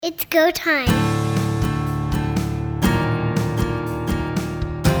It's go time.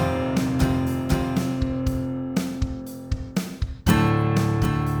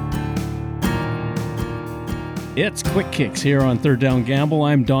 It's Quick Kicks here on Third Down Gamble.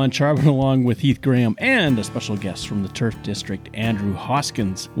 I'm Don Charbon along with Heath Graham and a special guest from the Turf District, Andrew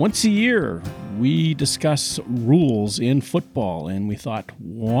Hoskins. Once a year, we discuss rules in football, and we thought,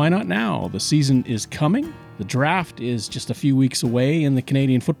 why not now? The season is coming. The draft is just a few weeks away in the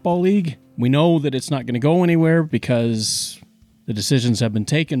Canadian Football League. We know that it's not going to go anywhere because the decisions have been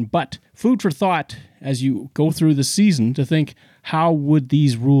taken, but food for thought as you go through the season to think, how would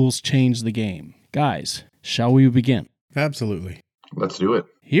these rules change the game? Guys, shall we begin? Absolutely. Let's do it.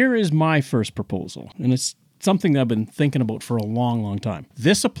 Here is my first proposal, and it's something that I've been thinking about for a long, long time.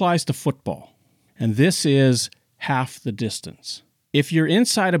 This applies to football, and this is half the distance. If you're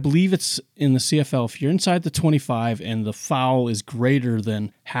inside, I believe it's in the CFL, if you're inside the 25 and the foul is greater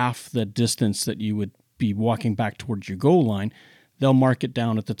than half the distance that you would be walking back towards your goal line, they'll mark it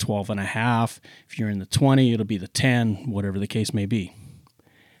down at the 12.5. If you're in the 20, it'll be the 10, whatever the case may be.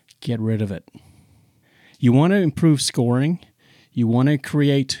 Get rid of it. You want to improve scoring. You want to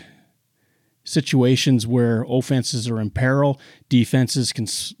create situations where offenses are in peril, defenses can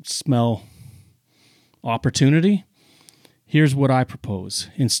smell opportunity. Here's what I propose.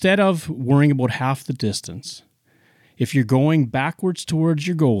 Instead of worrying about half the distance, if you're going backwards towards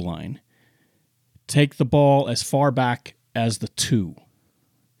your goal line, take the ball as far back as the 2.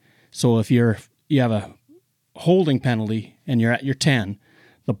 So if you have a holding penalty and you're at your 10,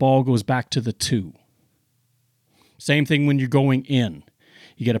 the ball goes back to the 2. Same thing when you're going in.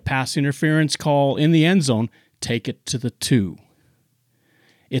 You get a pass interference call in the end zone, take it to the 2.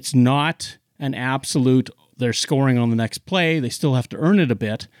 It's not an absolute, they're scoring on the next play, they still have to earn it a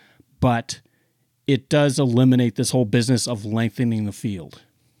bit, but it does eliminate this whole business of lengthening the field.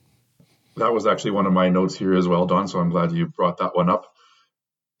 That was actually one of my notes here as well, Don, so I'm glad you brought that one up.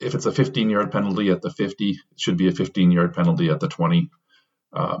 If it's a 15-yard penalty at the 50, it should be a 15-yard penalty at the 20.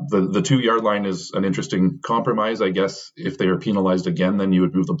 The 2-yard line is an interesting compromise. I guess if they are penalized again, then you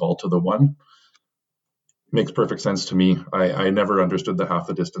would move the ball to the 1. Makes perfect sense to me. I never understood the half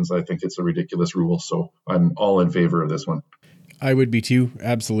the distance. I think it's a ridiculous rule, so I'm all in favor of this one. I would be too.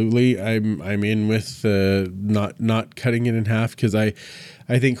 Absolutely. I'm in with not cutting it in half because I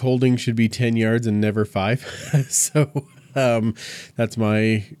think holding should be 10 yards and never 5. So that's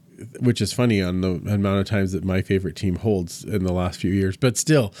which is funny on the amount of times that my favorite team holds in the last few years. But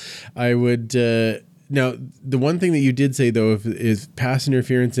still, I would... Now, the one thing that you did say, though, is pass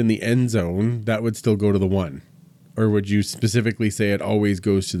interference in the end zone, that would still go to the 1. Or would you specifically say it always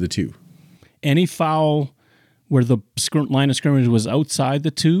goes to the 2? Any foul where the line of scrimmage was outside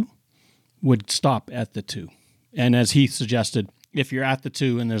the 2 would stop at the 2. And as Heath suggested, if you're at the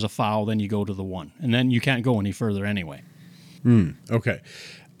 2 and there's a foul, then you go to the 1. And then you can't go any further anyway. Okay.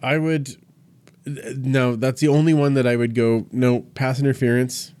 I would... No, that's the only one that I would go, no, pass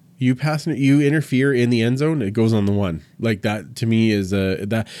interference... You interfere in the end zone, it goes on the 1. Like that to me is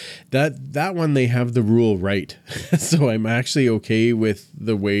that one they have the rule right. So I'm actually okay with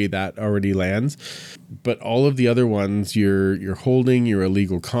the way that already lands. But all of the other ones, you're holding, your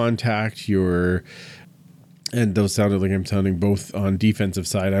illegal contact, and those sounded like I'm sounding both on defensive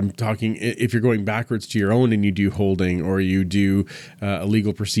side. I'm talking if you're going backwards to your own and you do holding or you do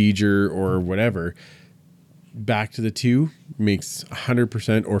illegal procedure or whatever. Back to the 2 makes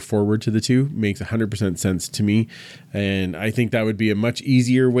 100%, or forward to the 2 makes 100% sense to me. And I think that would be a much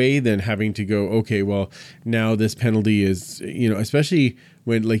easier way than having to go, okay, well, now this penalty is, especially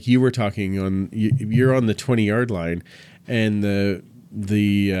when, like you were talking on, you're on the 20-yard line and the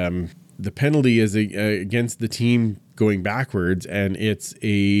penalty is against the team going backwards and it's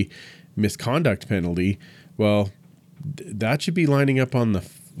a misconduct penalty. Well, that should be lining up on the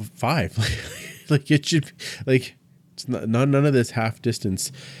 5. Like it should, like it's not none of this half distance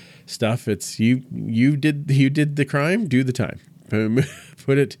stuff. It's you did the crime, do the time,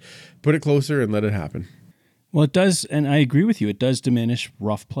 put it closer and let it happen. Well, it does, and I agree with you. It does diminish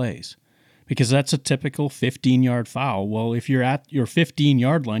rough plays because that's a typical 15-yard foul. Well, if you're at your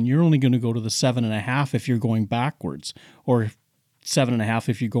 15-yard line, you're only going to go to the 7.5 if you're going backwards, or 7.5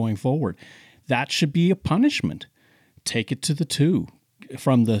 if you're going forward. That should be a punishment. Take it to the 2.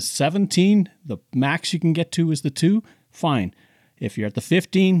 From the 17, the max you can get to is the 2, fine. If you're at the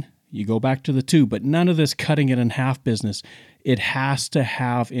 15, you go back to the 2, but none of this cutting it in half business. It has to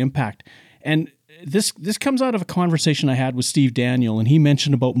have impact. And this comes out of a conversation I had with Steve Daniel, and he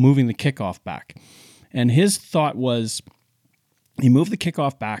mentioned about moving the kickoff back. And his thought was, you move the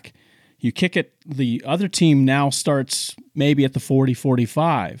kickoff back, You kick it, the other team now starts maybe at the 40,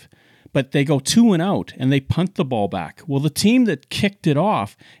 45, but they go 2 and out and they punt the ball back. Well, the team that kicked it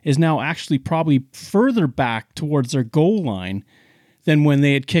off is now actually probably further back towards their goal line than when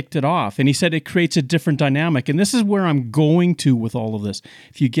they had kicked it off. And he said it creates a different dynamic. And this is where I'm going to with all of this.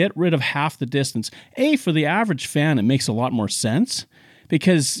 If you get rid of half the distance, for the average fan, it makes a lot more sense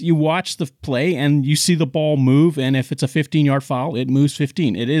because you watch the play and you see the ball move. And if it's a 15-yard foul, it moves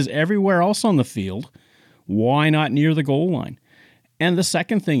 15. It is everywhere else on the field. Why not near the goal line? And the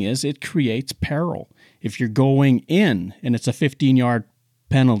second thing is it creates peril. If you're going in and it's a 15-yard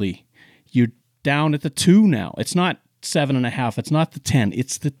penalty, you're down at the 2 now. It's not 7.5. It's not the 10.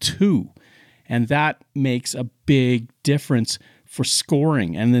 It's the 2. And that makes a big difference for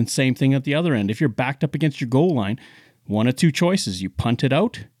scoring. And then same thing at the other end. If you're backed up against your goal line, one of two choices. You punt it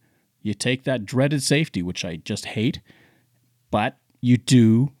out. You take that dreaded safety, which I just hate. But you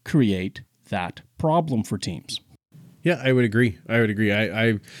do create that problem for teams. Yeah, I would agree. I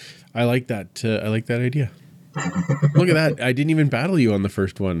like that. I like that idea. Look at that. I didn't even battle you on the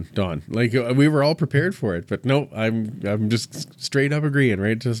first one, Don. Like we were all prepared for it, but no, I'm just straight up agreeing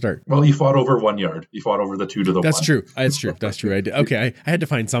right to start. Well, you fought over 1 yard. You fought over the 2 to the 1. That's true. That's true. That's true. I did. Okay, I had to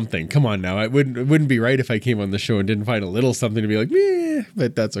find something. Come on now. It wouldn't be right if I came on the show and didn't find a little something to be like, meh,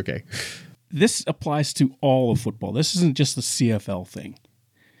 but that's okay. This applies to all of football. This isn't just the CFL thing.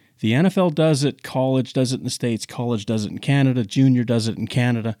 The NFL does it, college does it in the States, college does it in Canada, junior does it in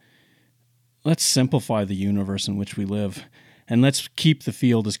Canada. Let's simplify the universe in which we live, and let's keep the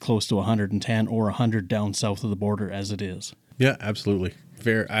field as close to 110 or 100 down south of the border as it is. Yeah, absolutely.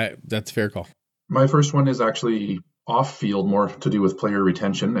 Fair. That's a fair call. My first one is actually off field, more to do with player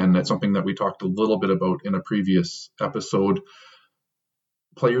retention, and it's something that we talked a little bit about in a previous episode.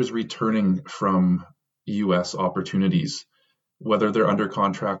 Players returning from U.S. opportunities, whether they're under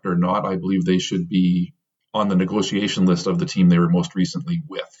contract or not, I believe they should be on the negotiation list of the team they were most recently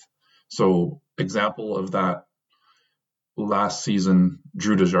with. So, example of that, last season,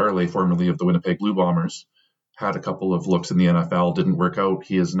 Drew Desjardins, formerly of the Winnipeg Blue Bombers, had a couple of looks in the NFL, didn't work out.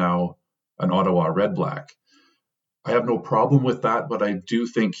 He is now an Ottawa Red Black. I have no problem with that, but I do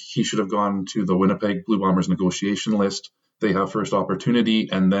think he should have gone to the Winnipeg Blue Bombers negotiation list. They have first opportunity,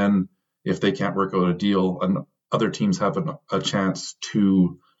 and then if they can't work out a deal, and other teams have a chance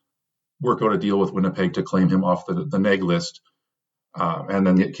to work out a deal with Winnipeg to claim him off the neg list. And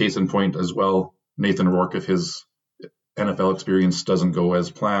then the case in point as well, Nathan Rourke, if his NFL experience doesn't go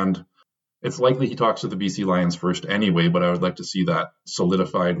as planned, it's likely he talks to the BC Lions first anyway, but I would like to see that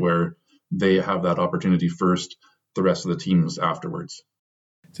solidified where they have that opportunity first, the rest of the teams afterwards.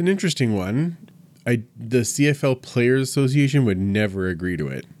 It's an interesting one. The CFL Players Association would never agree to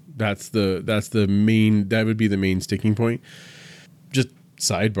it. That would be the main sticking point. Just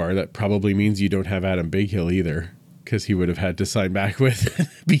sidebar, that probably means you don't have Adam Bighill either, because he would have had to sign back with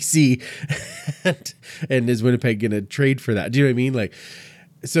BC, and is Winnipeg going to trade for that? Do you know what I mean? Like,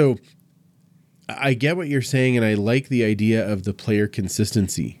 so I get what you're saying, and I like the idea of the player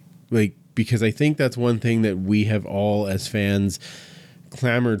consistency, like, because I think that's one thing that we have all as fans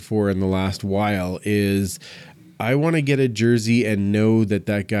clamored for in the last while is I want to get a jersey and know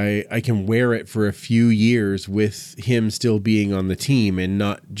that guy, I can wear it for a few years with him still being on the team and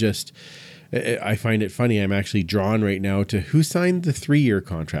not just... I find it funny. I'm actually drawn right now to who signed the 3-year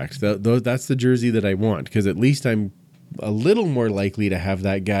contract. That's the jersey that I want, because at least I'm a little more likely to have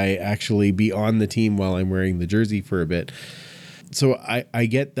that guy actually be on the team while I'm wearing the jersey for a bit. So I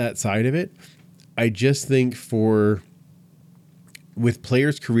get that side of it. I just think with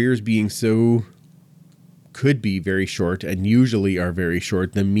players' careers being could be very short and usually are very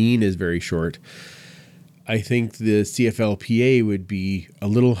short, the mean is very short. I think the CFLPA would be a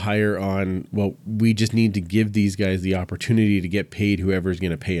little higher on, well, we just need to give these guys the opportunity to get paid whoever's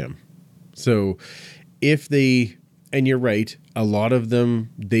going to pay them. So if they, and you're right, a lot of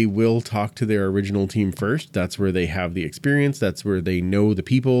them, they will talk to their original team first. That's where they have the experience. That's where they know the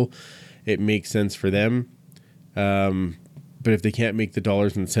people. It makes sense for them. But if they can't make the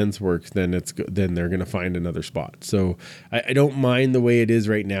dollars and cents work, then they're going to find another spot. So I don't mind the way it is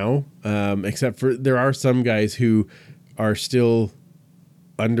right now, except for there are some guys who are still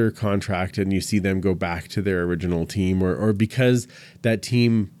under contract and you see them go back to their original team or because that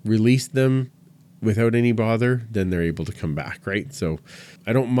team released them without any bother, then they're able to come back, right? So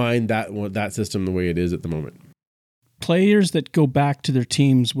I don't mind that system the way it is at the moment. Players that go back to their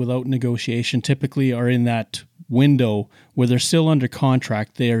teams without negotiation typically are in that window where they're still under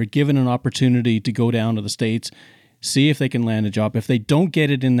contract. They are given an opportunity to go down to the States, see if they can land a job. If they don't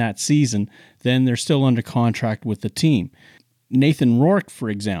get it in that season, then they're still under contract with the team. Nathan Rourke, for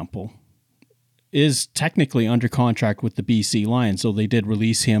example, is technically under contract with the BC Lions, so they did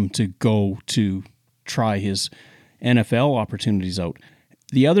release him to go to try his NFL opportunities out.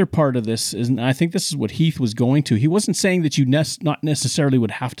 The other part of this is, and I think this is what Heath was going to, he wasn't saying that you not necessarily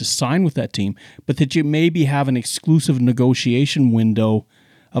would have to sign with that team, but that you maybe have an exclusive negotiation window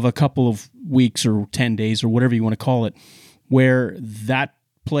of a couple of weeks or 10 days or whatever you want to call it, where that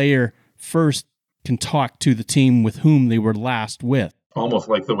player first can talk to the team with whom they were last with. Almost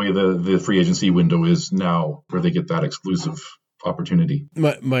like the way the free agency window is now, where they get that exclusive opportunity.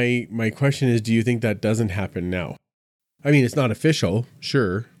 My question is, do you think that doesn't happen now? I mean, it's not official,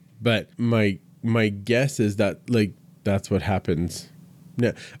 sure, but my guess is that like that's what happens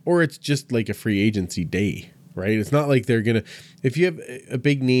now, or it's just like a free agency day, right? It's not like they're gonna. If you have a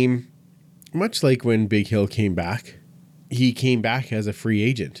big name, much like when Big Hill came back, he came back as a free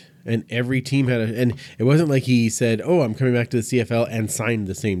agent, and every team had and it wasn't like he said, "Oh, I'm coming back to the CFL," and signed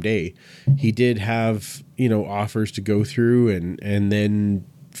the same day. He did have offers to go through, and then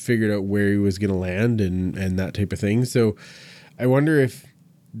figured out where he was going to land and that type of thing. So I wonder if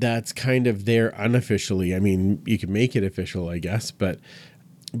that's kind of there unofficially. I mean, you could make it official, I guess, but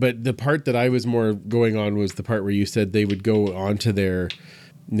the part that I was more going on was the part where you said they would go onto their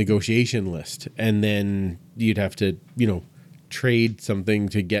negotiation list, and then you'd have to, trade something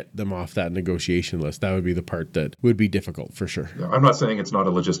to get them off that negotiation list. That would be the part that would be difficult for sure. Yeah, I'm not saying it's not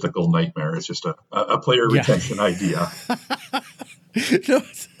a logistical nightmare. It's just a player retention idea. No,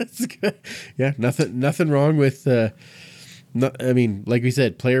 that's good. Yeah, nothing wrong with. I mean, like we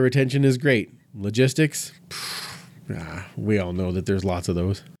said, player retention is great. Logistics, we all know that there's lots of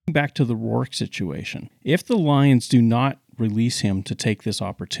those. Back to the Rourke situation. If the Lions do not release him to take this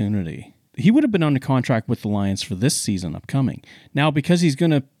opportunity, he would have been under contract with the Lions for this season upcoming. Now, because he's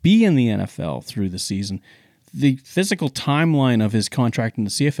going to be in the NFL through the season, the physical timeline of his contract in the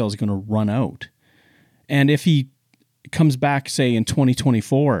CFL is going to run out. And if he comes back, say, in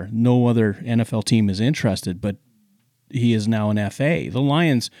 2024, no other NFL team is interested, but he is now an FA. The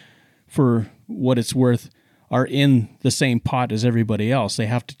Lions, for what it's worth, are in the same pot as everybody else. They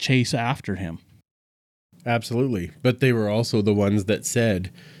have to chase after him. Absolutely. But they were also the ones that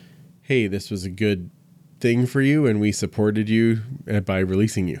said, hey, this was a good thing for you, and we supported you by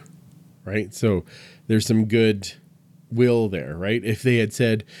releasing you, right? So there's some good will there, right? If they had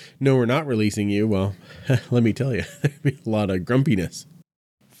said, no, we're not releasing you, well, let me tell you, there'd be a lot of grumpiness.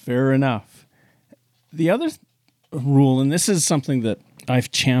 Fair enough. The other rule, and this is something that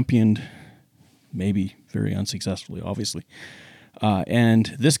I've championed, maybe very unsuccessfully, obviously,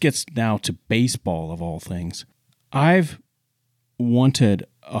 and this gets now to baseball of all things. I've wanted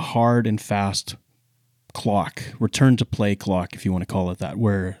a hard and fast clock, return to play clock, if you want to call it that,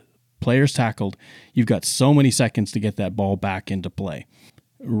 where players tackled, you've got so many seconds to get that ball back into play.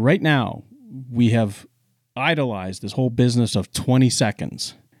 Right now, we have idolized this whole business of 20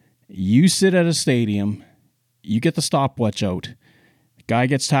 seconds. You sit at a stadium, you get the stopwatch out, guy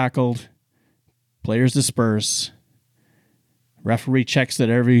gets tackled, players disperse, referee checks that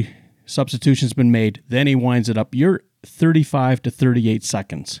every substitution's been made, then he winds it up. You're 35 to 38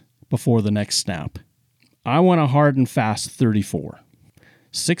 seconds before the next snap. I want a hard and fast 34.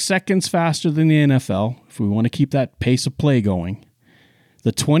 6 seconds faster than the NFL, if we want to keep that pace of play going.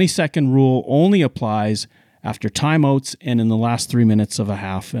 The 20-second rule only applies after timeouts and in the last 3 minutes of a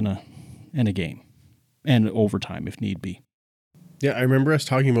half in a game, and overtime if need be. Yeah, I remember us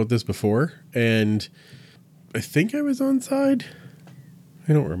talking about this before, and I think I was onside.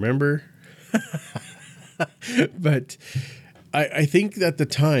 I don't remember. But I think at the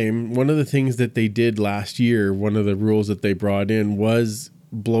time, one of the things that they did last year, one of the rules that they brought in was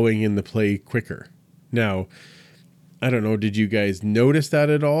blowing in the play quicker. Now, I don't know, did you guys notice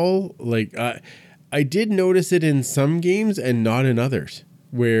that at all? Like, I did notice it in some games and not in others,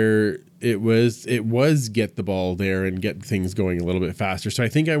 where it was get the ball there and get things going a little bit faster. So I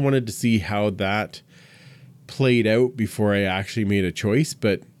think I wanted to see how that played out before I actually made a choice,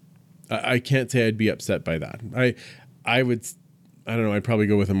 but I can't say I'd be upset by that. I don't know, I'd probably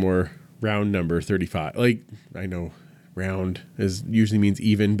go with a more round number, 35. Like, I know round usually means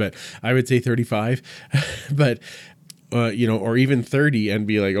even, but I would say 35. But, or even 30 and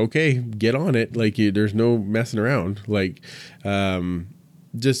be like, okay, get on it. Like, there's no messing around. Like,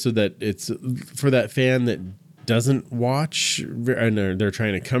 just so that it's for that fan that doesn't watch and they're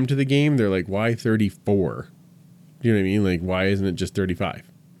trying to come to the game. They're like, why 34? Do you know what I mean? Like, why isn't it just 35?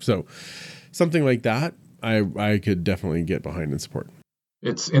 So something like that, I could definitely get behind and support.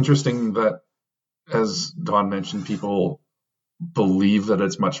 It's interesting that, as Don mentioned, people believe that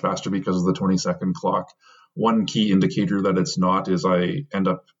it's much faster because of the 20-second clock. One key indicator that it's not is I end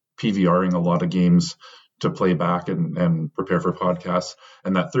up PVRing a lot of games to play back and prepare for podcasts.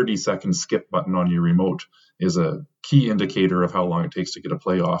 And that 30-second skip button on your remote is a key indicator of how long it takes to get a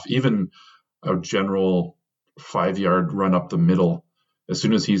play off. Even a general 5-yard run up the middle, as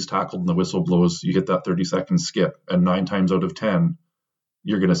soon as he's tackled and the whistle blows, you get that 30-second skip. And 9 times out of 10,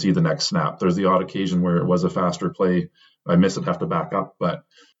 you're going to see the next snap. There's the odd occasion where it was a faster play. I miss it, have to back up. But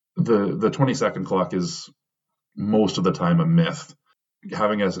the 20-second clock is most of the time a myth.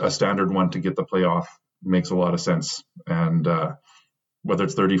 Having a standard one to get the play off makes a lot of sense. And whether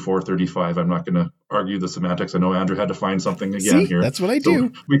it's 34, 35, I'm not going to argue the semantics. I know Andrew had to find something again here. That's what I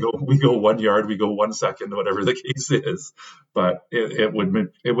do. We go 1 yard, we go 1 second, whatever the case is. But it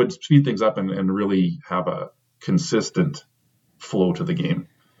would speed things up and really have a consistent flow to the game.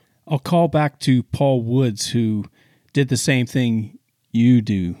 I'll call back to Paul Woods, who did the same thing you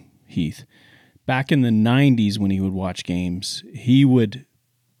do, Heath. Back in the 90s when he would watch games, he would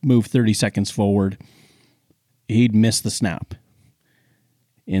move 30 seconds forward. He'd miss the snap.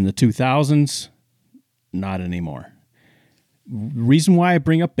 In the 2000s, not anymore. Reason why I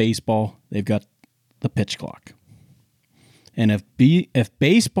bring up baseball, they've got the pitch clock. And if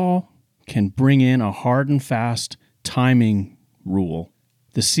baseball can bring in a hard and fast timing rule,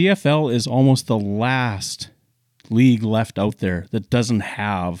 the CFL is almost the last league left out there that doesn't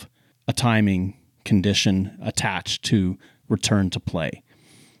have a timing condition attached to return to play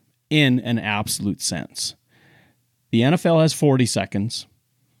in an absolute sense. The NFL has 40 seconds.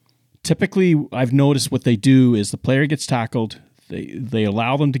 Typically, I've noticed what they do is the player gets tackled, they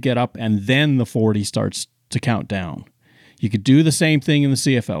allow them to get up, and then the 40 starts to count down. You could do the same thing in the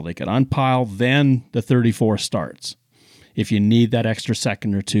CFL. They could unpile, then the 34 starts if you need that extra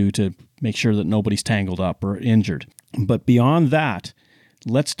second or two to make sure that nobody's tangled up or injured. But beyond that,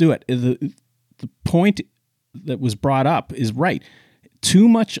 let's do it. The point that was brought up is right. Too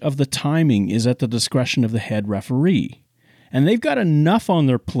much of the timing is at the discretion of the head referee. And they've got enough on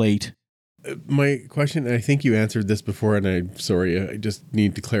their plate. My question, and I think you answered this before, and I'm sorry, I just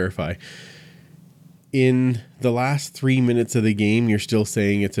need to clarify. In the last 3 minutes of the game, you're still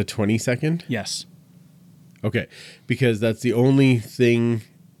saying it's a 20-second? Yes. Okay, because that's the only thing,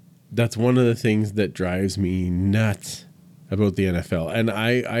 that's one of the things that drives me nuts about the NFL. And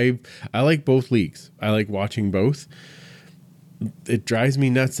I like both leagues. I like watching both. It drives me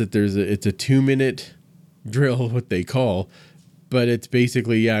nuts that it's a 2-minute drill, what they call, but it's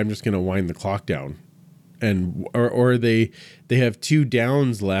basically, I'm just going to wind the clock down. And or they have 2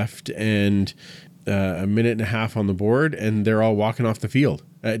 downs left and a minute and a half on the board, and they're all walking off the field.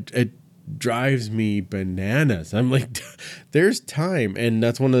 It drives me bananas. I'm like, there's time. And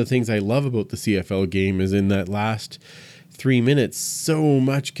that's one of the things I love about the CFL game is in that last 3 minutes, so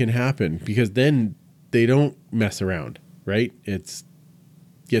much can happen because then they don't mess around, right? It's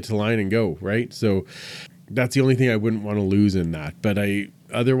get to the line and go, right? So that's the only thing I wouldn't want to lose in that. But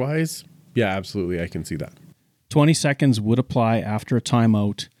otherwise, absolutely, I can see that. 20 seconds would apply after a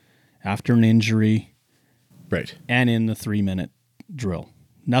timeout, after an injury, right, and in the 3-minute drill.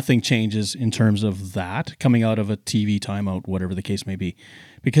 Nothing changes in terms of that coming out of a TV timeout, whatever the case may be,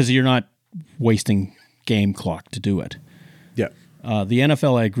 because you're not wasting game clock to do it. Yeah. The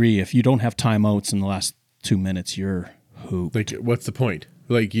NFL, I agree. If you don't have timeouts in the last 2 minutes, you're hooped. Like, what's the point?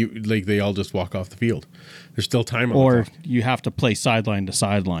 Like they all just walk off the field. There's still time on or the clock. You have to play sideline to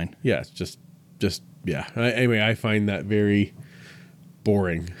sideline. Yeah, it's just anyway, I find that very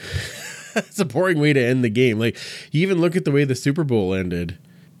boring. It's a boring way to end the game. Like, you even look at the way the Super Bowl ended.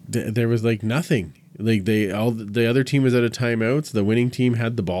 There was like nothing. Like the other team was out of timeouts. The winning team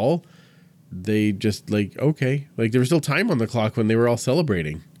had the ball. They just okay. Like, there was still time on the clock when they were all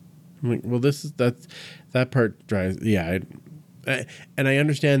celebrating. I'm like, well, that part drives. Yeah. And I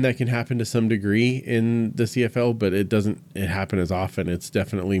understand that can happen to some degree in the CFL, but it doesn't happen as often. It's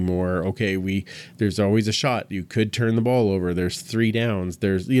definitely more, okay, there's always a shot. You could turn the ball over. There's 3 downs.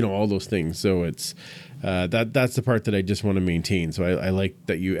 There's, all those things. So it's that's the part that I just want to maintain. So I like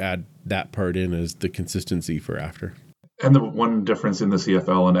that you add that part in as the consistency for after. And the one difference in the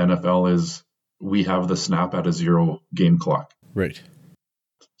CFL and NFL is we have the snap at a 0 game clock. Right.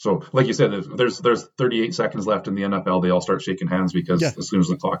 So, like you said, if there's 38 seconds left in the NFL, they all start shaking hands because as soon as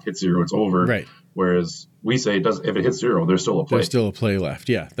the clock hits 0, it's over. Right. Whereas we say if it hits 0, there's still a play. There's still a play left.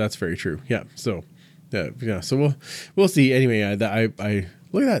 Yeah, that's very true. Yeah. So, So we'll see. Anyway, I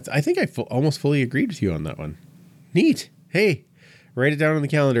look at that. I think I almost fully agreed with you on that one. Neat. Hey, write it down on the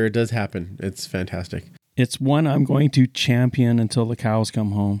calendar. It does happen. It's fantastic. It's one I'm going to champion until the cows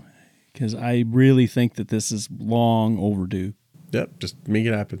come home because I really think that this is long overdue. Yep, just make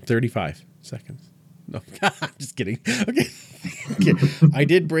it happen. 35 seconds. No, just kidding. Okay. I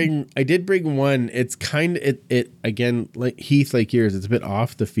did bring one. It's kind of it again, like Heath, like yours, it's a bit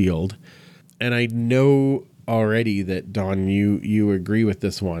off the field. And I know already that Don, you agree with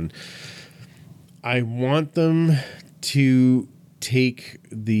this one. I want them to take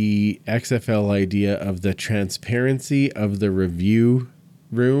the XFL idea of the transparency of the review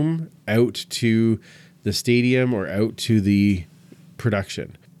room out to the stadium or out to the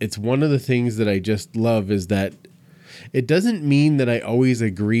production. It's one of the things that I just love is that it doesn't mean that I always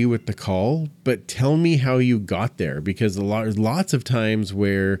agree with the call, but tell me how you got there, because lots of times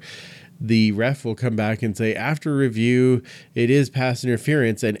where the ref will come back and say, after review, it is pass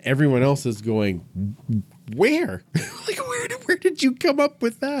interference, and everyone else is going, where? Like, where did you come up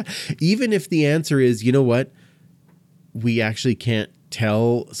with that? Even if the answer is, you know what, we actually can't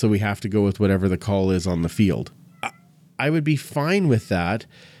tell, so we have to go with whatever the call is on the field. I would be fine with that.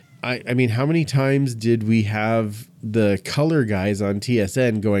 I mean, how many times did we have the color guys on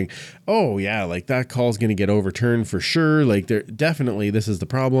TSN going, oh yeah, like that call's going to get overturned for sure. Like definitely this is the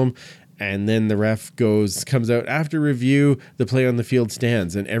problem. And then the ref comes out after review, the play on the field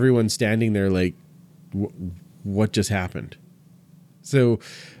stands, and everyone's standing there like, what just happened? So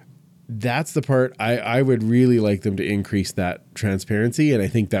that's the part I would really like them to increase that transparency. And I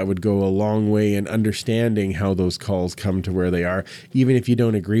think that would go a long way in understanding how those calls come to where they are. Even if you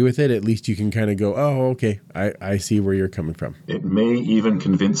don't agree with it, at least you can kind of go, oh, okay, I see where you're coming from. It may even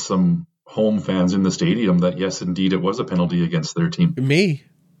convince some home fans in the stadium that, yes, indeed, it was a penalty against their team. It may.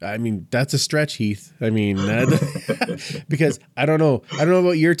 I mean, that's a stretch, Heath. I mean, because I don't know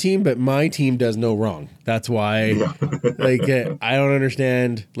about your team, but my team does no wrong. That's why, like, I don't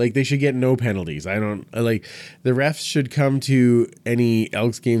understand. Like, they should get no penalties. I don't like the refs should come to any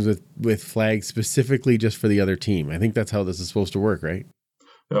Elks games with flags specifically just for the other team. I think that's how this is supposed to work, right?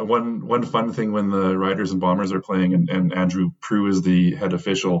 One fun thing when the Riders and Bombers are playing and Andrew Prue is the head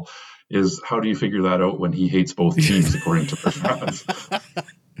official is, how do you figure that out when he hates both teams according to the fans?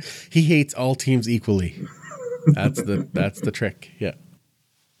 He hates all teams equally. That's the trick. Yeah.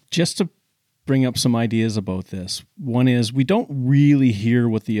 Just to bring up some ideas about this. One is, we don't really hear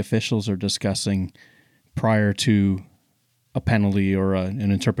what the officials are discussing prior to a penalty or an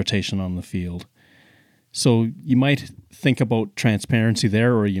interpretation on the field. So you might think about transparency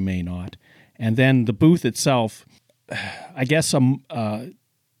there, or you may not. And then the booth itself, I guess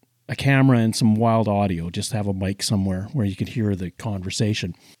a camera and some wild audio, just have a mic somewhere where you can hear the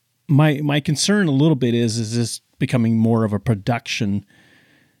conversation. My concern a little bit is this becoming more of a production?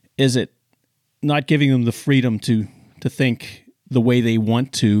 Is it not giving them the freedom to think the way they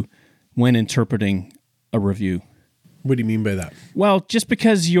want to when interpreting a review? What do you mean by that? Well, just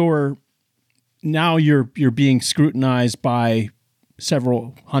because you're being scrutinized by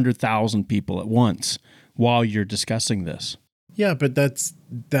several 100,000 people at once while you're discussing this. Yeah, but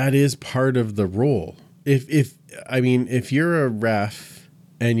that is part of the role. If you're a ref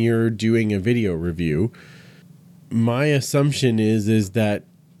and you're doing a video review, my assumption is that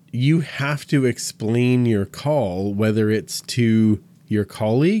you have to explain your call, whether it's to your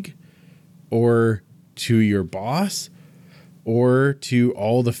colleague or to your boss or to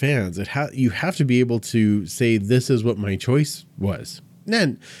all the fans. You have to be able to say, this is what my choice was.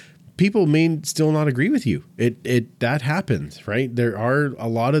 Then people may still not agree with you. That happens, right? There are a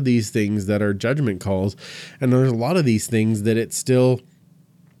lot of these things that are judgment calls, and there's a lot of these things that it's still,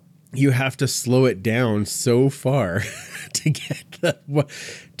 you have to slow it down so far I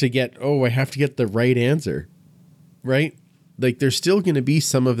have to get the right answer, right? Like, there's still going to be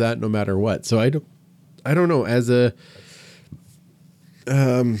some of that no matter what. So I don't know, as a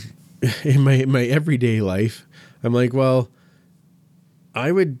in my everyday life, I'm like, well,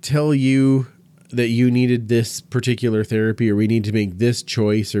 I would tell you that you needed this particular therapy, or we need to make this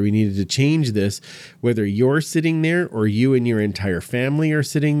choice, or we needed to change this, whether you're sitting there or you and your entire family are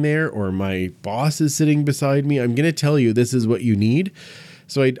sitting there, or my boss is sitting beside me. I'm going to tell you this is what you need.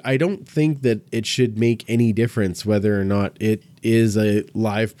 So I don't think that it should make any difference whether or not it is a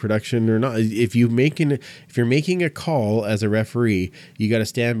live production or not. If you're making a call as a referee, you got to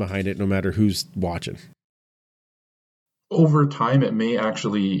stand behind it no matter who's watching. Over time, it may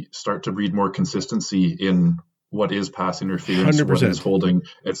actually start to breed more consistency in what is pass interference, 100%. what is holding,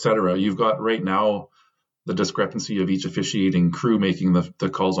 etc. You've got right now the discrepancy of each officiating crew making the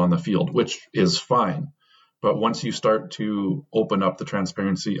calls on the field, which is fine. But once you start to open up the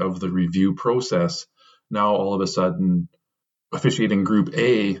transparency of the review process, now all of a sudden, officiating group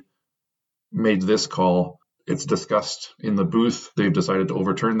A made this call. It's discussed in the booth. They've decided to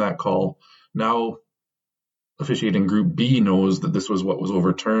overturn that call. Now officiating group B knows that this was what was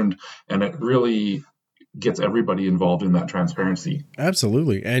overturned, and it really gets everybody involved in that transparency.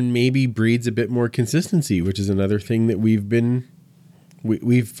 Absolutely. And maybe breeds a bit more consistency, which is another thing that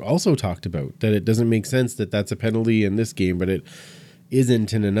we've also talked about, that it doesn't make sense that that's a penalty in this game, but it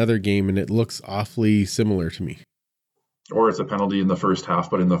isn't in another game, and it looks awfully similar to me. Or it's a penalty in the first half,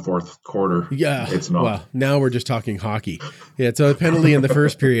 but in the fourth quarter, it's not. Well, now we're just talking hockey. Yeah, it's a penalty in the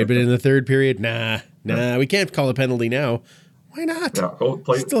first period, but in the third period, nah, we can't call a penalty now. Why not? Yeah,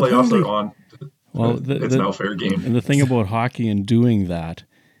 playoffs are on. Well, it's now fair game. And the thing about hockey and doing that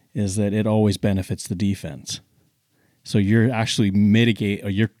is that it always benefits the defense. So you're actually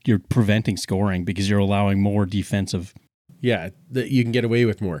you're preventing scoring because you're allowing more defensive. Yeah, that you can get away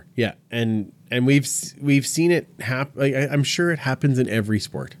with more. Yeah, and we've seen it happen. I'm sure it happens in every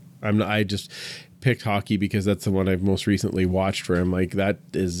sport. I just picked hockey because that's the one I've most recently watched, where I'm like, that's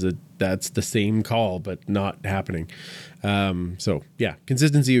the same call but not happening. So yeah,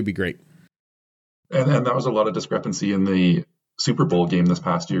 consistency would be great. And that was a lot of discrepancy in the Super Bowl game this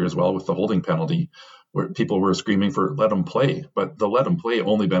past year as well, with the holding penalty, where people were screaming for let them play, but the let them play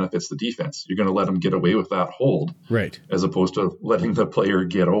only benefits the defense. You're going to let them get away with that hold, right? As opposed to letting the player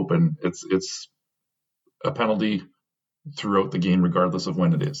get open. It's a penalty throughout the game, regardless of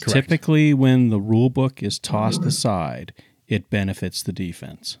when it is. Correct. Typically, when the rule book is tossed aside, it benefits the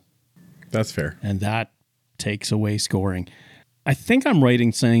defense. That's fair, and that takes away scoring. I think I'm right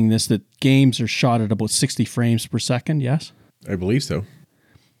in saying this, that games are shot at about 60 frames per second, yes? I believe so.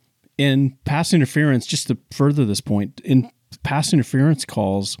 In pass interference, just to further this point, in pass interference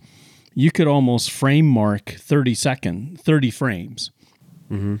calls, you could almost frame mark 30 frames.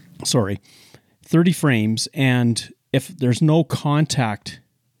 Mm-hmm. 30 frames, and if there's no contact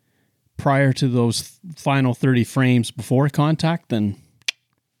prior to those final 30 frames before contact, then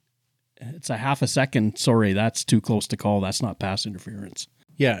it's a half a second. Sorry, that's too close to call. That's not pass interference.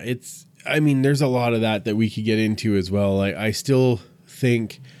 Yeah, there's a lot of that we could get into as well. I still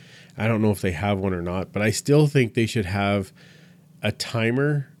think, I don't know if they have one or not, but I still think they should have a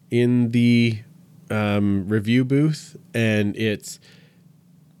timer in the review booth, and it's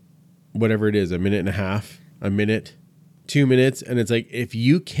whatever it is, a minute and a half, a minute, 2 minutes. And it's like, if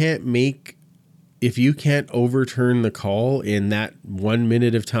you can't overturn the call in that 1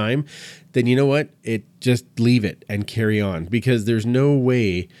 minute of time, then you know what? Just leave it and carry on, because there's no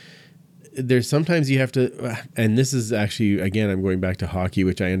way. There's sometimes you have to, and this is actually, again, I'm going back to hockey,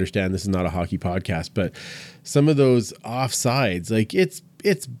 which I understand this is not a hockey podcast, but some of those offsides, like it's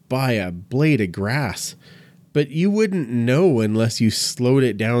by a blade of grass, but you wouldn't know unless you slowed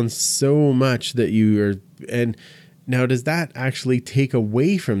it down so much that and now, does that actually take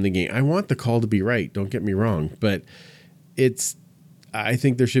away from the game? I want the call to be right, don't get me wrong, but I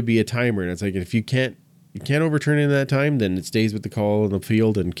think there should be a timer, and it's like, if you can't overturn it in that time, then it stays with the call in the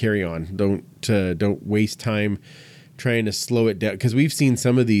field and carry on. Don't waste time trying to slow it down, because we've seen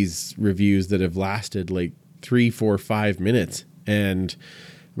some of these reviews that have lasted like 3, 4, 5 minutes, and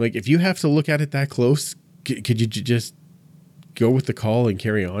like, if you have to look at it that close, could you just go with the call and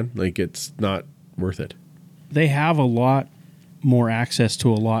carry on? Like, it's not worth it. They have a lot more access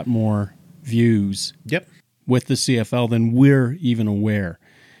to a lot more views. Yep. With the CFL than we're even aware.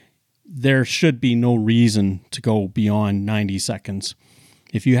 There should be no reason to go beyond 90 seconds.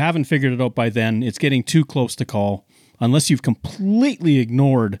 If you haven't figured it out by then, it's getting too close to call. Unless you've completely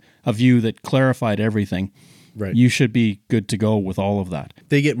ignored a view that clarified everything, right, you should be good to go with all of that.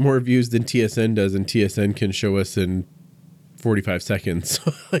 They get more views than TSN does, and TSN can show us in 45 seconds.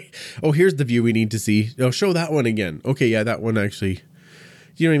 Like, oh, here's the view we need to see. Oh, show that one again. Okay, yeah, that one actually.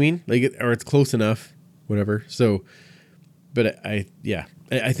 Do you know what I mean? Like, or it's close enough, whatever. So, but I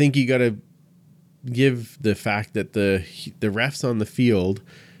think you got to give the fact that the refs on the field,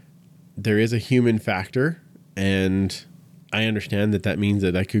 there is a human factor, and I understand that means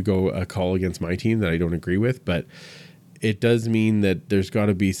that I could go a call against my team that I don't agree with, but it does mean that there's got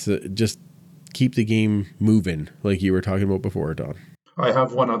to be just keep the game moving, like you were talking about before, Don. I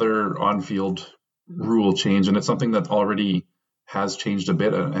have one other on-field rule change, and it's something that already has changed a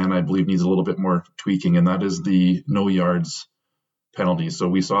bit, and I believe needs a little bit more tweaking, and that is the no yards penalty. So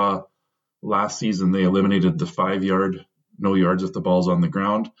we saw last season they eliminated the 5-yard no yards if the ball's on the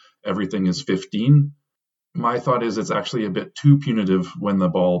ground. Everything is 15. My thought is it's actually a bit too punitive when the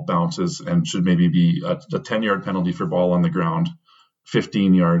ball bounces, and should maybe be a 10-yard penalty for ball on the ground,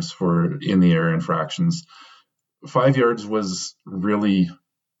 15 yards for in the air infractions. 5 yards was really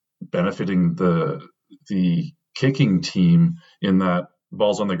benefiting the kicking team in that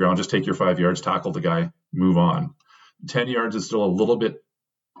ball's on the ground, just take your 5 yards, tackle the guy, move on. 10 yards is still a little bit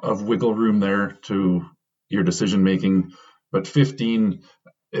of wiggle room there to your decision making, but 15,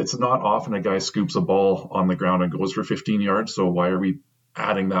 It's not often a guy scoops a ball on the ground and goes for 15 yards. So why are we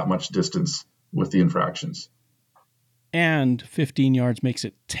adding that much distance with the infractions? And 15 yards makes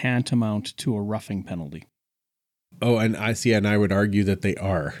it tantamount to a roughing penalty. Oh, and I would argue that they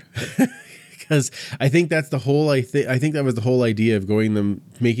are. Because I think that's the whole, I think that was the whole idea of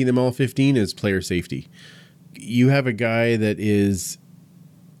making them all 15 is player safety. You have a guy that is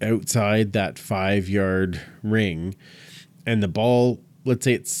outside that 5-yard ring and the ball, let's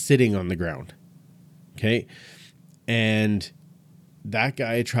say it's sitting on the ground. Okay. And that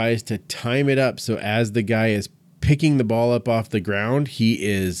guy tries to time it up. So as the guy is picking the ball up off the ground, he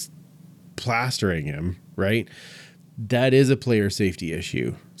is plastering him, right? That is a player safety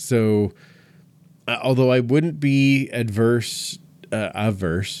issue. So although I wouldn't be averse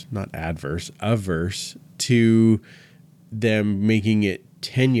to them making it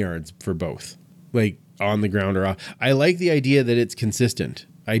 10 yards for both, like on the ground or off. I like the idea that it's consistent.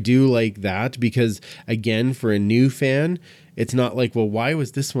 I do like that because, again, for a new fan, it's not like, well, why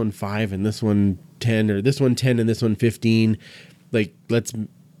was this one 5 and this one 10 or this one 10 and this one 15? Like, let's,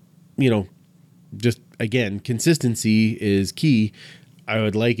 just, again, consistency is key. I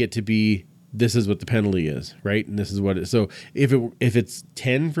would like it to be, this is what the penalty is, right? And this is what it is. So if it's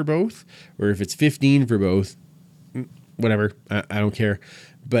 10 for both or if it's 15 for both, whatever, I don't care.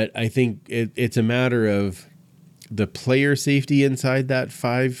 But I think it's a matter of the player safety inside that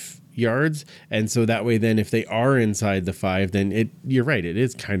 5 yards. And so that way, then if they are inside the 5, then you're right. It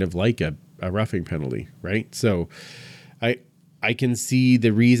is kind of like a roughing penalty, right? So I can see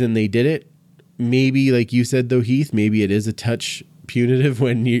the reason they did it. Maybe, like you said, though, Heath, maybe it is a touch punitive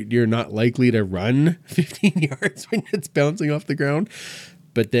when you're not likely to run 15 yards when it's bouncing off the ground.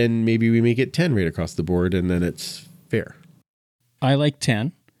 But then maybe we make it 10 right across the board, and then it's fair. I like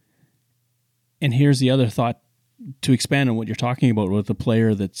 10. And here's the other thought to expand on what you're talking about with the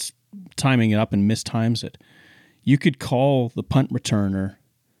player that's timing it up and mistimes it. You could call the punt returner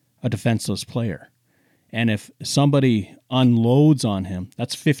a defenseless player. And if somebody unloads on him,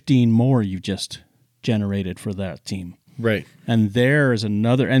 that's 15 more you've just generated for that team. Right. And there is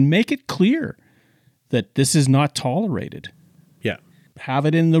another, and make it clear that this is not tolerated. Yeah. Have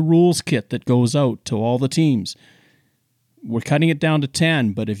it in the rules kit that goes out to all the teams. We're cutting it down to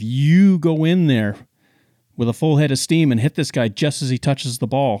 10, but if you go in there with a full head of steam and hit this guy just as he touches the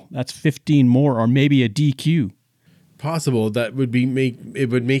ball, that's 15 more, or maybe a DQ. Possible. That would make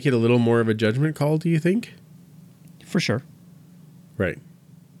it a little more of a judgment call, do you think? For sure. Right.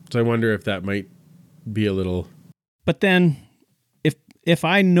 So I wonder if that might be a little... But then if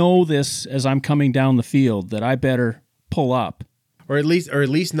I know this as I'm coming down the field, that I better pull up. Or at least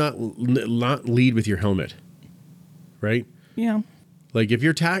not lead with your helmet. Right? Yeah. Like if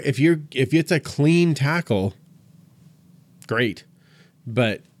it's a clean tackle, great.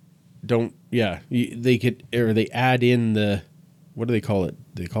 But don't, they add in the, what do they call it?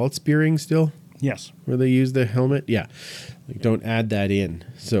 They call it spearing still? Yes. Where they use the helmet? Yeah. Like don't add that in.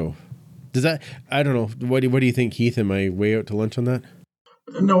 So does that, I don't know. What do you think, Heath? Am I way out to lunch on that?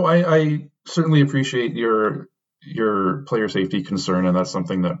 No, I certainly appreciate your player safety concern, and that's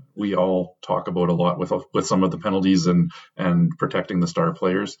something that we all talk about a lot with some of the penalties and protecting the star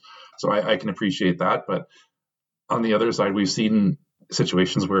players. So I can appreciate that. But on the other side, we've seen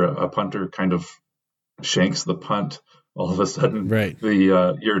situations where a punter kind of shanks the punt. All of a sudden, right.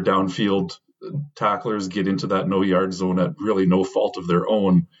 Your downfield tacklers get into that no yard zone at really no fault of their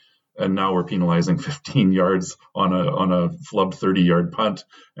own. And now we're penalizing 15 yards on a flubbed 30-yard punt,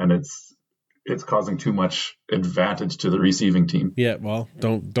 and it's causing too much advantage to the receiving team. Yeah, well,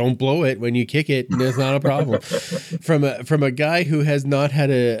 don't blow it when you kick it. That's not a problem. From a guy who has not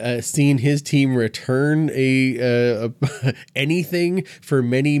had seen his team return a anything for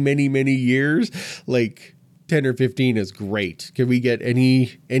many, many, many years, like 10 or 15 is great. Can we get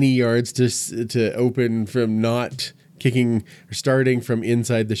any yards to open from not kicking or starting from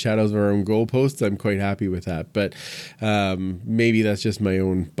inside the shadows of our own goalposts? I'm quite happy with that, but maybe that's just my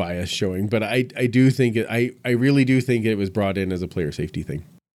own bias showing. But I really do think it was brought in as a player safety thing.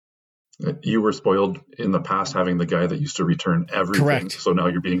 You were spoiled in the past having the guy that used to return everything. Correct. So now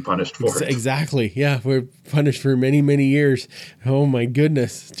you're being punished for it. Exactly. Yeah, we're punished for many, many years. Oh my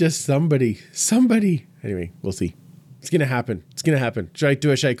goodness. Just somebody. Anyway, we'll see. It's going to happen.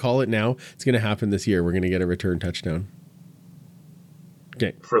 Should I call it now? It's going to happen this year. We're going to get a return touchdown.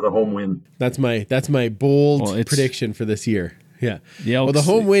 Okay. For the home win. That's my bold prediction for this year. Yeah. Well, the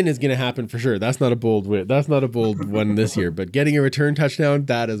home win is going to happen for sure. That's not a bold win. That's not a bold one this year, but getting a return touchdown,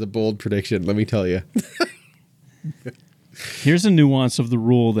 that is a bold prediction. Let me tell you. Here's a nuance of the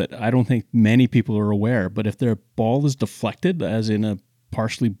rule that I don't think many people are aware, but if their ball is deflected, as in a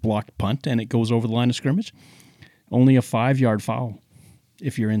partially blocked punt and it goes over the line of scrimmage. Only a 5-yard foul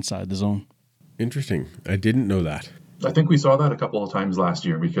if you're inside the zone. Interesting. I didn't know that. I think we saw that a couple of times last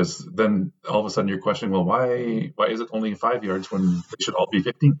year, because then all of a sudden you're questioning, well, why is it only 5 yards when they should all be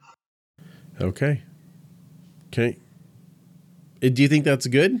 15? Okay. Do you think that's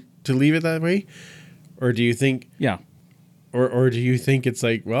good to leave it that way? Or do you think... Yeah. Or do you think it's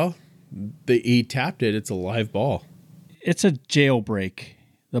like, well, he tapped it, it's a live ball? It's a jailbreak.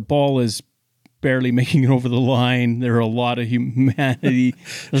 The ball is barely making it over the line. There are a lot of humanity.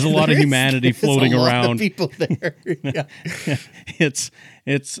 There's a lot of humanity floating around. Lot of people there. Yeah.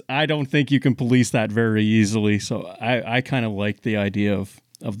 It's. I don't think you can police that very easily. So I kind of like the idea of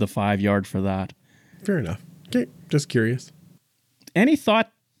the 5-yard for that. Fair enough. Okay, just curious. Any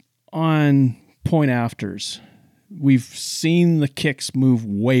thought on point afters? We've seen the kicks move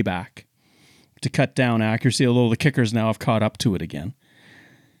way back to cut down accuracy, although the kickers now have caught up to it again.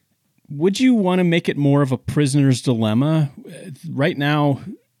 Would you want to make it more of a prisoner's dilemma? Right now,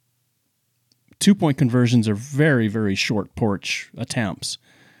 2-point conversions are very, very short porch attempts.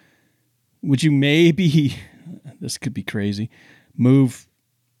 Would you maybe, this could be crazy, move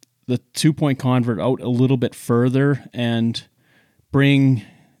the 2-point convert out a little bit further and bring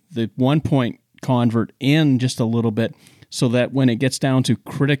the 1-point convert in just a little bit so that when it gets down to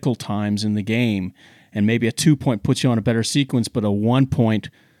critical times in the game, and maybe a 2-point puts you on a better sequence, but a 1-point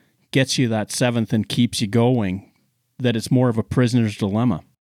gets you that 7th and keeps you going, that it's more of a prisoner's dilemma?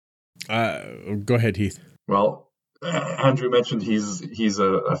 Go ahead, Heath. Well, Andrew mentioned he's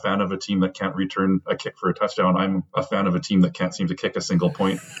a fan of a team that can't return a kick for a touchdown. I'm a fan of a team that can't seem to kick a single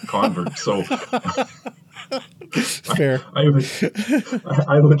point convert. So fair.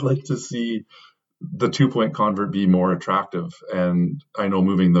 I would like to see the 2-point convert be more attractive. And I know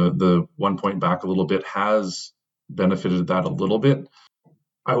moving the 1-point back a little bit has benefited that a little bit.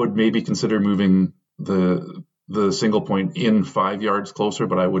 I would maybe consider moving the single point in 5 yards closer,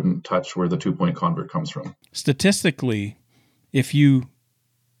 but I wouldn't touch where the 2-point convert comes from. Statistically, if you,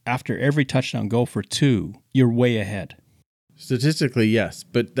 after every touchdown, go for 2, you're way ahead. Statistically, yes,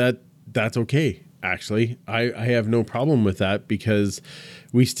 but that's okay. Actually, I have no problem with that because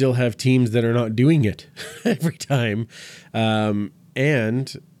we still have teams that are not doing it every time. And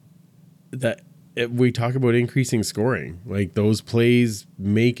that we talk about increasing scoring, like those plays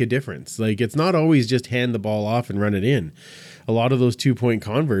make a difference. Like it's not always just hand the ball off and run it in. A lot of those 2-point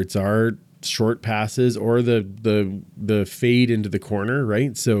converts are short passes or the fade into the corner,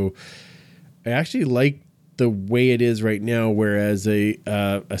 right? So I actually like the way it is right now, whereas a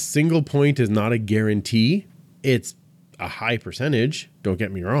single point is not a guarantee. It's a high percentage, don't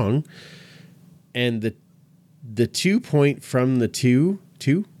get me wrong. And the 2-point from the two,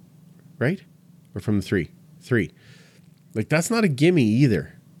 right? Or from the three. Like that's not a gimme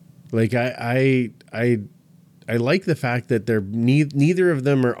either. Like I like the fact that they're neither of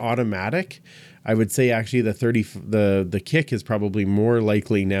them are automatic. I would say actually the kick is probably more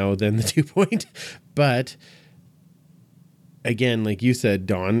likely now than the 2-point. But again, like you said,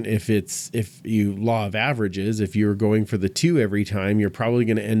 Don, if you law of averages, if you're going for the 2 every time, you're probably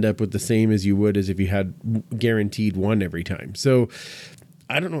going to end up with the same as you would as if you had guaranteed 1 every time. So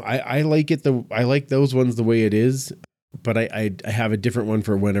I don't know. I like it. I like those ones the way it is, but I have a different one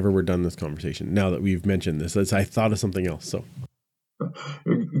for whenever we're done this conversation. Now that we've mentioned this, I thought of something else. So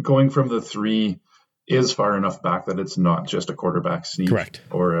going from the 3 is far enough back that it's not just a quarterback sneak, correct,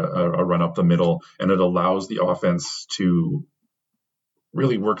 or a run up the middle, and it allows the offense to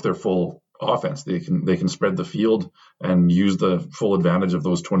really work their full offense. They can spread the field and use the full advantage of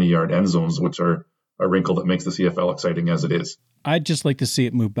those 20-yard end zones, which are a wrinkle that makes the CFL exciting as it is. I'd just like to see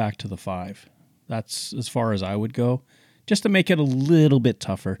it move back to the 5. That's as far as I would go, just to make it a little bit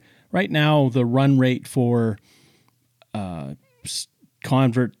tougher. Right now, the run rate for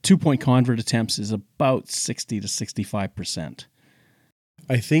 2-point convert attempts is about 60 to 65%.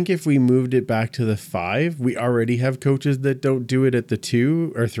 I think if we moved it back to the 5, we already have coaches that don't do it at the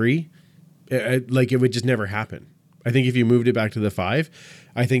 2 or 3. Like it would just never happen. I think if you moved it back to the 5,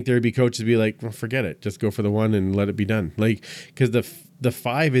 I think there'd be coaches be like, well, forget it. Just go for the 1 and let it be done. Like, because the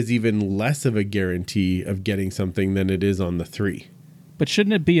 5 is even less of a guarantee of getting something than it is on the 3. But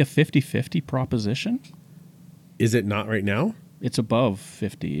shouldn't it be a 50-50 proposition? Is it not right now? It's above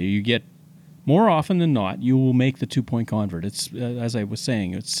 50. You get, more often than not, you will make the 2-point convert. It's, as I was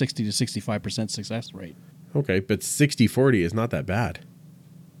saying, it's 60 to 65% success rate. Okay, but 60-40 is not that bad.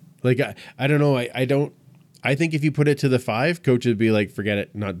 Like, I don't know. I think if you put it to the 5, coaches would be like, forget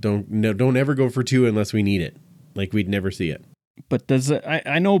it. Don't ever go for 2 unless we need it. Like we'd never see it. But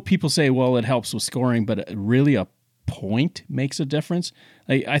I know people say, well, it helps with scoring, but really a point makes a difference.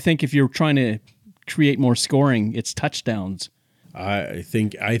 I think if you're trying to create more scoring, it's touchdowns. I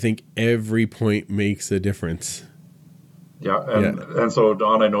think every point makes a difference. Yeah, and so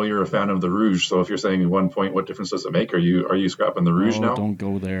Don, I know you're a fan of the Rouge. So if you're saying 1 point, what difference does it make? Are you scrapping the Rouge now? Don't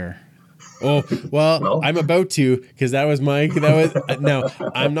go there. Oh, well, I'm about to, because now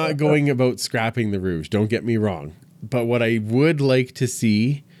I'm not going about scrapping the Rouge. Don't get me wrong. But what I would like to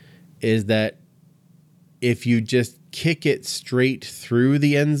see is that if you just kick it straight through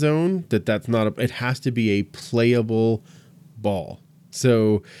the end zone, it has to be a playable ball.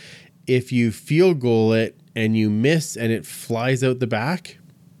 So if you field goal it and you miss and it flies out the back,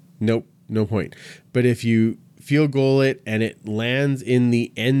 nope, no point. But if you field goal it and it lands in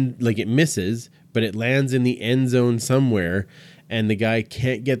the end, like it misses, but it lands in the end zone somewhere and the guy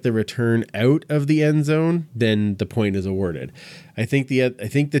can't get the return out of the end zone, then the point is awarded. I think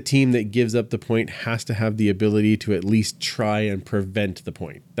the team that gives up the point has to have the ability to at least try and prevent the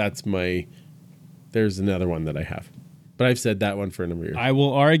point. There's another one that I have. But I've said that one for a number of years. I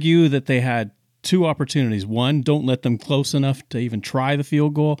will argue that they had two opportunities. One, don't let them close enough to even try the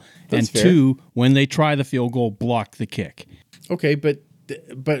field goal. That's and fair. Two, when they try the field goal, block the kick. Okay, but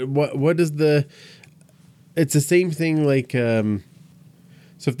what is the... It's the same thing like... so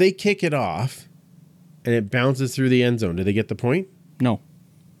if they kick it off and it bounces through the end zone, do they get the point? No.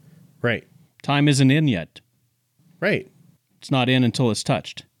 Right. Time isn't in yet. Right. It's not in until it's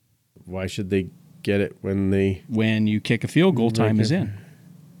touched. Why should they get it when you kick a field goal, time is in.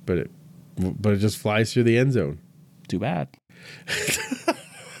 But it just flies through the end zone. Too bad.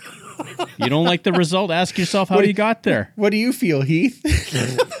 You don't like the result? Ask yourself how you got there. What do you feel, Heath?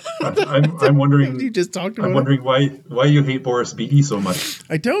 I'm wondering. You just talked about I'm wondering why you hate Boris Beatty so much.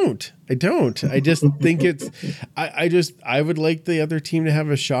 I don't. I just think it's. I would like the other team to have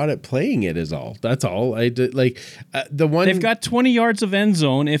a shot at playing it. Is all. That's all. The one they've got 20 yards of end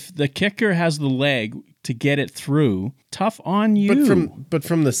zone. If the kicker has the leg to get it through, tough on you. But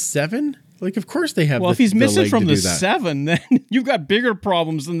from the 7. Like, of course they have. Well, if he's missing leg from to the do that. 7, then you've got bigger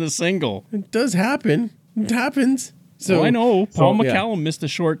problems than the single. It does happen. It happens. So I know. Paul McCallum missed a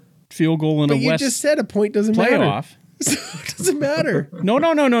short field goal in a But you West just said a point doesn't playoff. matter. So it doesn't matter.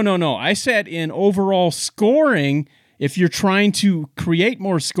 No. I said in overall scoring, if you're trying to create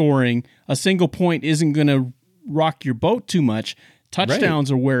more scoring, a single point isn't going to rock your boat too much.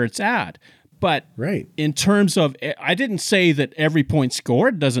 Touchdowns are where it's at. But in terms of, I didn't say that every point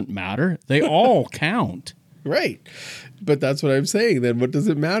scored doesn't matter. They all count. Right. But that's what I'm saying. Then what does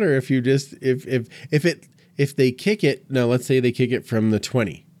it matter if you just, if they kick it, now let's say they kick it from the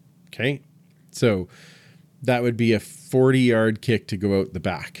 20. Okay. So that would be a 40-yard kick to go out the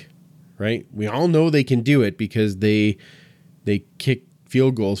back, right? We all know they can do it because they kick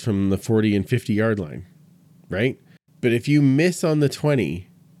field goals from the 40 and 50-yard line, right? But if you miss on the 20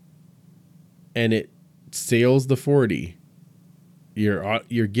 and it sails the 40,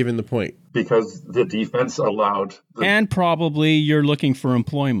 you're given the point. Because the defense allowed... and probably you're looking for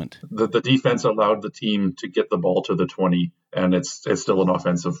employment. The defense allowed the team to get the ball to the 20, and it's still an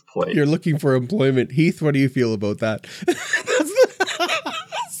offensive play. You're looking for employment. Heath, what do you feel about that?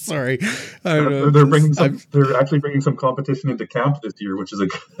 Sorry. I don't know. They're actually bringing some competition into camp this year, which is a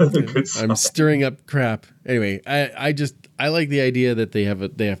good sign. I'm stirring up crap. Anyway, I like the idea that they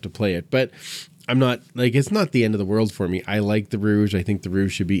have to play it, but I'm not like, it's not the end of the world for me. I like the Rouge. I think the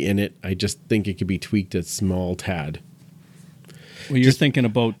Rouge should be in it. I just think it could be tweaked a small tad. Well, you're thinking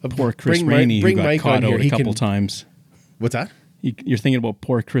about poor Chris Rainey who got caught out a couple times. What's that? You're thinking about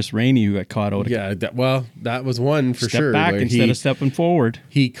poor Chris Rainey who got caught out. Yeah, that was one for sure. Step back instead of stepping forward.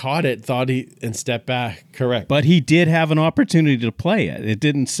 He caught it, and stepped back. Correct. But he did have an opportunity to play it. It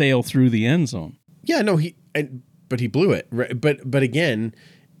didn't sail through the end zone. Yeah, no, but he blew it. Right? But again,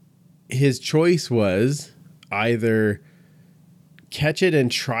 his choice was either catch it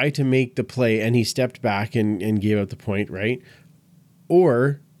and try to make the play, and he stepped back and gave up the point, right?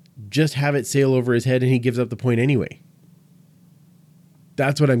 Or just have it sail over his head and he gives up the point anyway.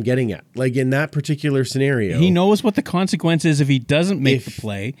 That's what I'm getting at. Like in that particular scenario, he knows what the consequence is if he doesn't make the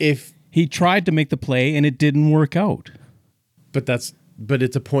play. If he tried to make the play and it didn't work out, but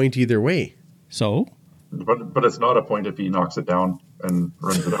it's a point either way. So, but it's not a point if he knocks it down and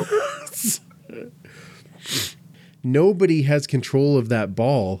runs it out. Nobody has control of that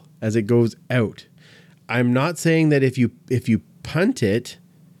ball as it goes out. I'm not saying that if you punt it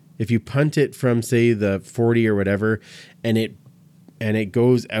from say the 40 or whatever, and it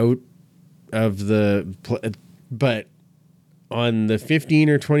goes out of but on the 15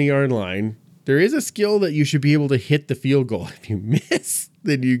 or 20 yard line, There is a skill that you should be able to hit the field goal. If you miss,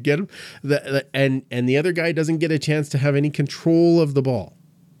 then you get and the other guy doesn't get a chance to have any control of the ball.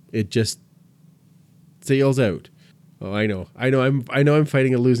 It just sails out. Oh, I know. I'm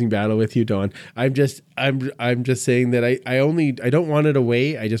fighting a losing battle with you, Don. I'm just saying that I don't want it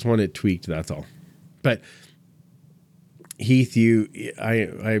away. I just want it tweaked. That's all. But Heath,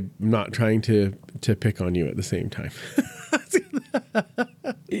 I'm not trying to pick on you at the same time.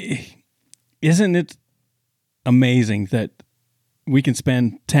 Isn't it amazing that we can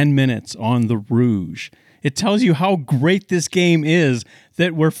spend 10 minutes on the Rouge? It tells you how great this game is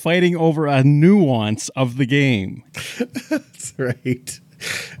that we're fighting over a nuance of the game. That's right.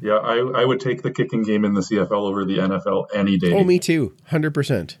 Yeah, I would take the kicking game in the CFL over the NFL any day. Oh, me too.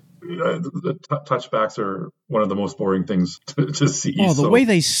 100%. The touchbacks are one of the most boring things to see. Oh, the way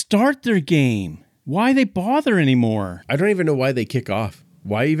they start their game. Why they bother anymore? I don't even know why they kick off.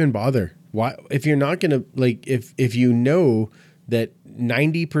 Why even bother? Why, if you're not going to, like, if you know that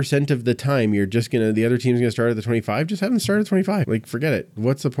 90% of the time the other team's going to start at the 25, just have them start at 25. Like, forget it.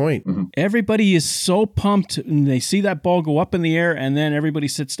 What's the point? Mm-hmm. Everybody is so pumped and they see that ball go up in the air and then everybody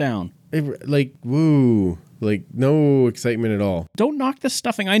sits down. Like, woo. Like, no excitement at all. Don't knock the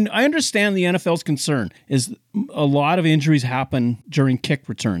stuffing. I understand the NFL's concern is a lot of injuries happen during kick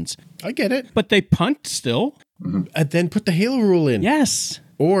returns. I get it. But they punt still. Mm-hmm. And then put the halo rule in. Yes.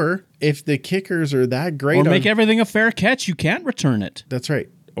 Or if the kickers are that great, or make everything a fair catch, you can't return it. That's right.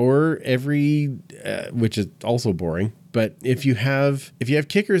 Or which is also boring. But if you have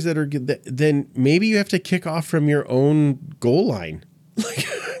kickers that are good, then maybe you have to kick off from your own goal line. Like,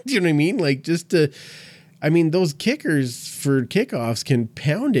 do you know what I mean? Like, those kickers for kickoffs can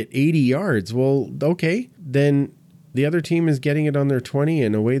pound it 80 yards. Well, okay, then the other team is getting it on their 20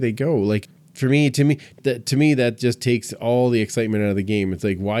 and away they go. Like, to me, that just takes all the excitement out of the game. It's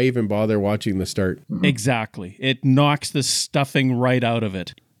like, why even bother watching the start? Exactly. It knocks the stuffing right out of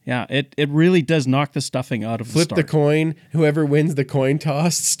it. Yeah, it really does knock the stuffing out of the start. Flip the coin. Whoever wins the coin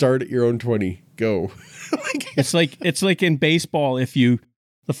toss, start at your own 20. Go. It's like in baseball, if the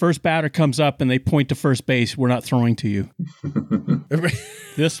first batter comes up and they point to first base, we're not throwing to you.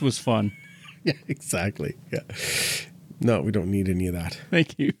 This was fun. Yeah, exactly. Yeah. No, we don't need any of that.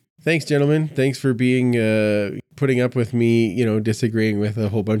 Thank you. Thanks, gentlemen. Thanks for putting up with me, disagreeing with a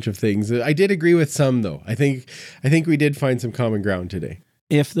whole bunch of things. I did agree with some, though. I think we did find some common ground today.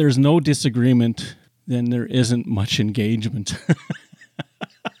 If there's no disagreement, then there isn't much engagement.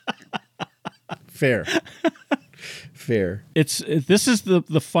 Fair. This is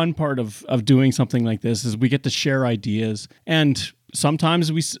the fun part of doing something like this is we get to share ideas, and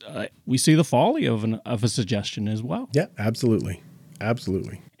sometimes we see the folly of a suggestion as well. Yeah, absolutely.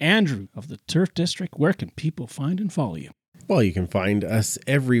 Andrew of the Turf District, where can people find and follow you? Well, you can find us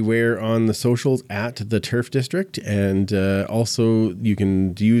everywhere on the socials at the Turf District, and also you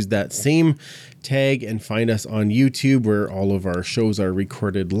can use that same tag and find us on YouTube, where all of our shows are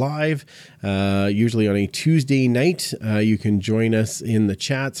recorded live, usually on a Tuesday night. You can join us in the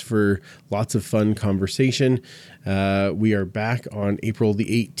chats for lots of fun conversation. We are back on April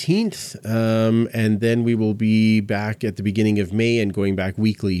the 18th, and then we will be back at the beginning of May and going back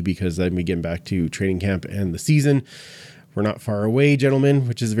weekly, because then we get back to training camp and the season. We're not far away, gentlemen,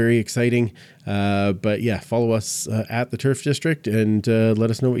 which is very exciting. But yeah, follow us at the Turf District and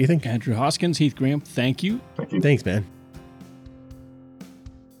let us know what you think. Andrew Hoskins, Heath Graham, thank you. Thanks, man.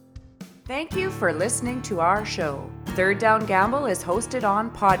 Thank you for listening to our show. Third Down Gamble is hosted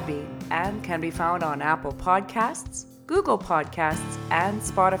on Podbean and can be found on Apple Podcasts, Google Podcasts, and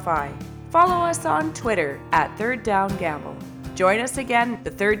Spotify. Follow us on Twitter at Third Down Gamble. Join us again,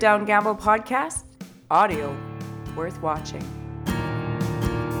 the Third Down Gamble podcast, audio worth watching.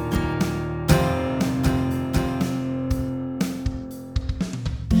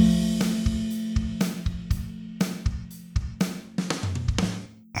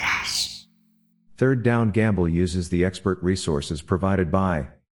 Third Down Gamble uses the expert resources provided by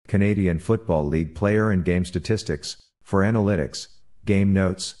Canadian Football League player and game statistics for analytics, game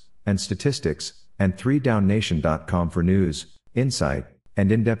notes, and statistics, and 3downnation.com for news, insight,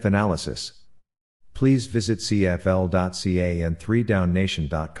 and in-depth analysis. Please visit CFL.ca and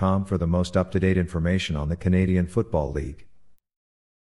 3downnation.com for the most up-to-date information on the Canadian Football League.